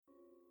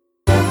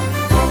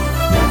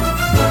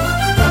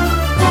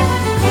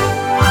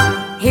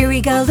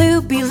we go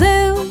loopy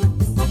loo,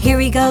 here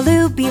we go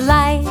loopy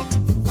light,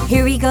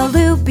 here we go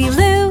loopy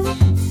loo,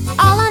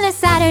 all on a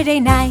Saturday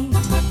night.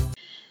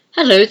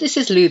 Hello, this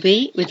is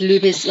Luby with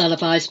Luby's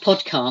Lullabies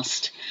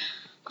podcast.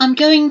 I'm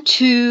going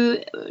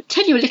to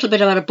tell you a little bit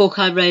about a book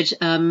I read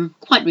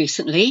quite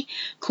recently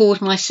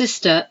called My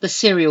Sister, the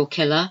Serial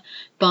Killer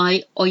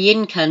by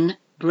Oyinkan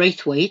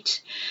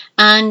Braithwaite,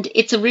 and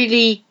it's a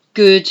really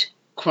good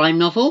crime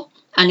novel.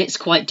 And it's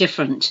quite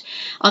different.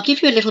 I'll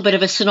give you a little bit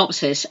of a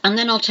synopsis and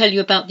then I'll tell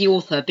you about the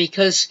author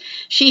because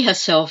she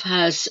herself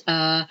has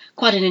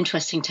quite an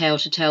interesting tale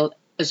to tell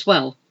as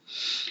well.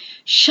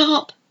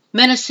 Sharp,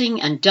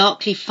 menacing and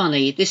darkly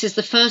funny, this is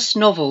the first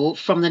novel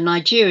from the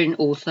Nigerian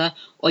author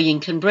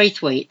Oyinkan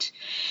Braithwaite,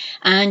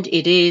 and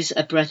it is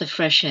a breath of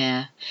fresh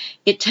air.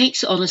 It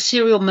takes on a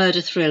serial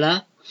murder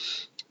thriller.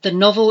 The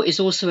novel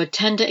is also a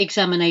tender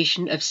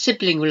examination of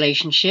sibling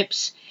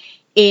relationships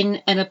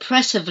in an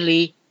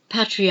oppressively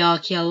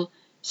patriarchal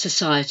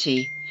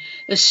society,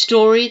 a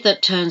story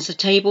that turns the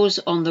tables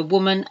on the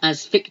woman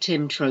as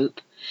victim trope.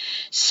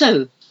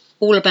 So,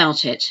 all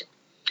about it.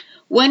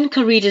 When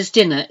Karida's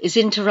dinner is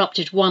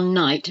interrupted one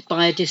night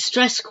by a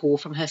distress call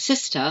from her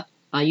sister,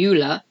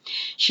 Ayoola,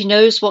 she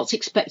knows what's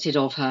expected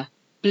of her: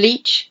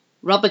 bleach,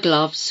 rubber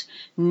gloves,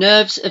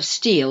 nerves of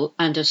steel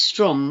and a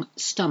strong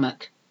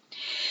stomach.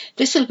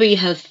 This'll be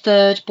her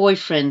third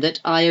boyfriend that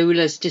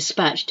Ayoola's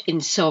dispatched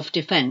in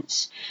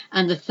self-defence,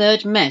 and the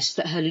third mess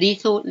that her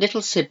lethal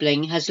little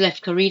sibling has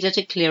left Karida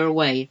to clear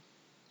away.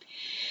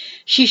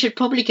 She should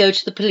probably go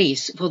to the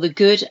police for the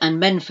good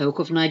and menfolk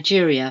of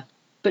Nigeria,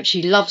 but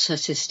she loves her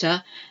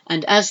sister,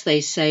 and as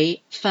they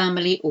say,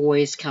 family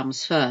always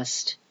comes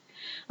first.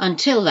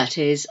 Until, that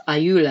is,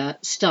 Ayoola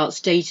starts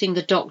dating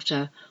the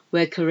doctor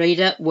where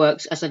Karida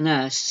works as a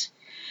nurse.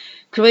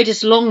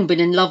 Karida's long been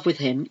in love with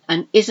him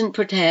and isn't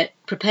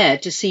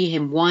prepared to see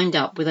him wind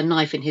up with a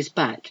knife in his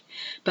back,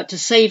 but to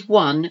save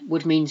one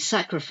would mean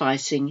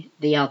sacrificing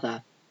the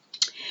other.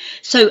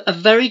 So a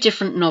very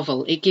different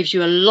novel. It gives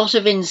you a lot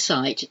of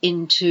insight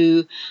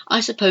into, I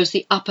suppose,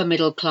 the upper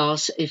middle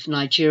class of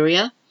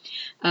Nigeria.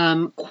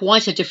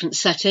 Quite a different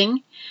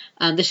setting,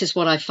 and this is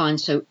what I find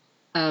so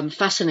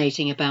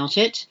fascinating about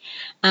it.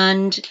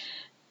 And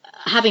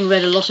having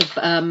read a lot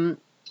of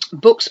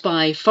books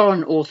by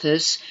foreign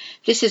authors,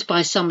 this is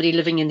by somebody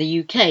living in the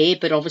UK,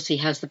 but obviously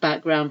has the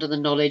background and the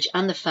knowledge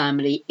and the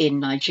family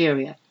in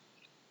Nigeria.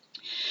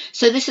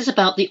 So this is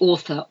about the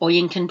author,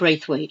 Oyinkan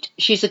Braithwaite.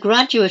 She's a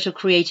graduate of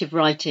creative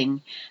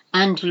writing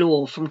and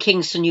law from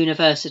Kingston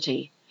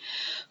University.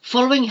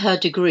 Following her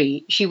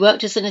degree, she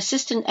worked as an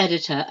assistant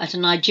editor at a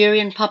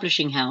Nigerian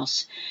publishing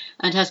house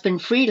and has been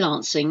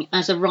freelancing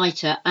as a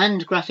writer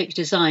and graphic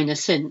designer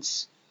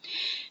since.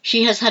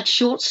 She has had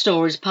short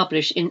stories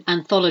published in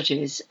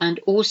anthologies and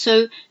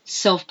also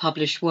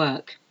self-published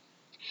work.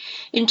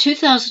 In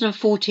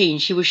 2014,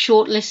 she was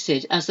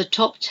shortlisted as the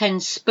top 10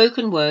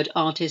 spoken word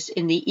artist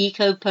in the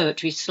Eco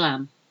Poetry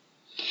Slam.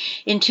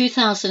 In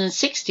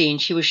 2016,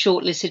 she was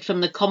shortlisted for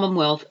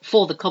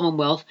the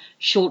Commonwealth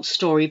Short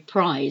Story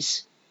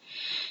Prize.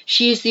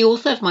 She is the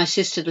author of My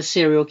Sister, the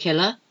Serial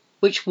Killer,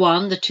 which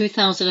won the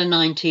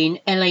 2019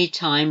 LA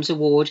Times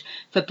Award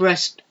for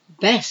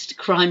Best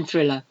Crime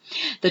Thriller,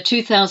 the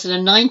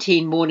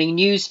 2019 Morning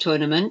News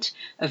Tournament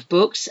of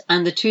Books,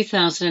 and the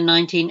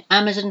 2019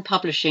 Amazon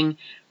Publishing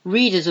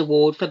Readers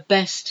Award for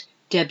Best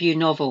Debut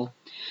Novel,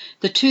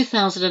 the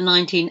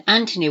 2019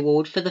 Anthony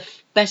Award for the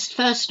Best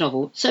First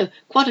Novel. So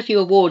quite a few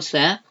awards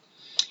there.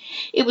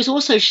 It was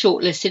also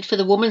shortlisted for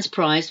the Woman's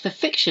Prize for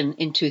Fiction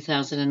in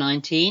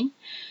 2019,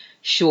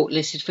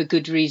 shortlisted for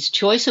Goodreads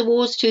Choice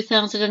Awards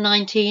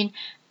 2019,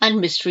 and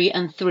mystery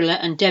and thriller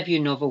and debut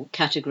novel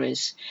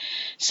categories.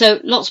 So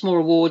lots more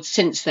awards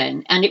since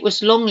then, and it was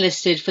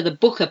longlisted for the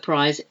Booker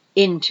Prize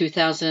in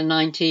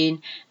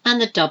 2019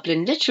 and the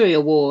Dublin Literary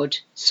Award.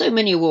 So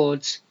many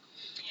awards.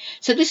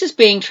 So this is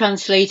being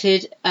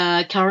translated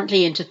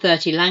currently into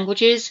 30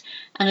 languages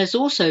and has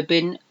also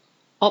been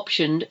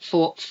optioned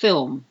for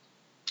film.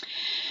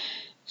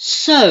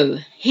 So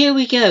here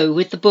we go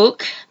with the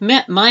book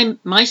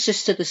My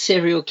Sister, the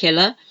Serial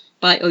Killer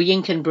by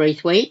Oyinkan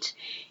Braithwaite.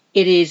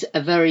 It is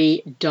a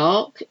very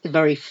dark,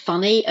 very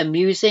funny,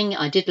 amusing.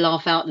 I did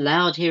laugh out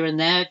loud here and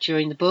there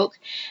during the book,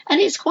 and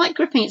it's quite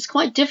gripping. It's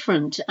quite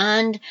different,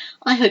 and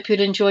I hope you'll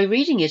enjoy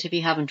reading it if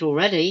you haven't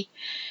already.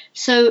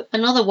 So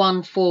another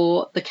one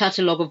for the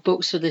catalogue of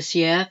books for this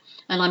year,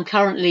 and I'm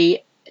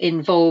currently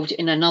involved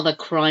in another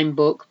crime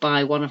book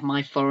by one of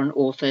my foreign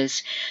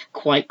authors.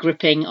 Quite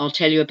gripping. I'll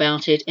tell you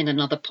about it in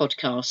another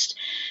podcast.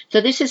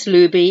 So this is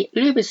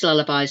Luby's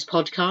Lullabies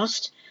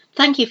podcast.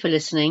 Thank you for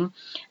listening,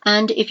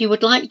 and if you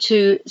would like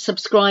to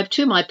subscribe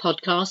to my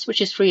podcast, which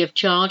is free of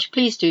charge,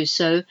 please do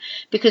so,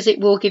 because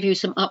it will give you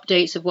some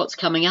updates of what's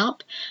coming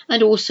up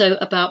and also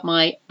about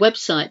my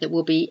website that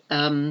will be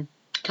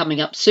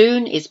coming up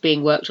soon. It's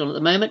being worked on at the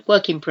moment,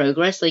 work in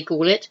progress they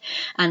call it,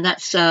 and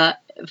that's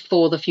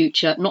for the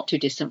future, not too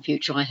distant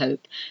future, I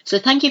hope. So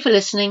thank you for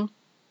listening.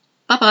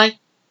 Bye bye.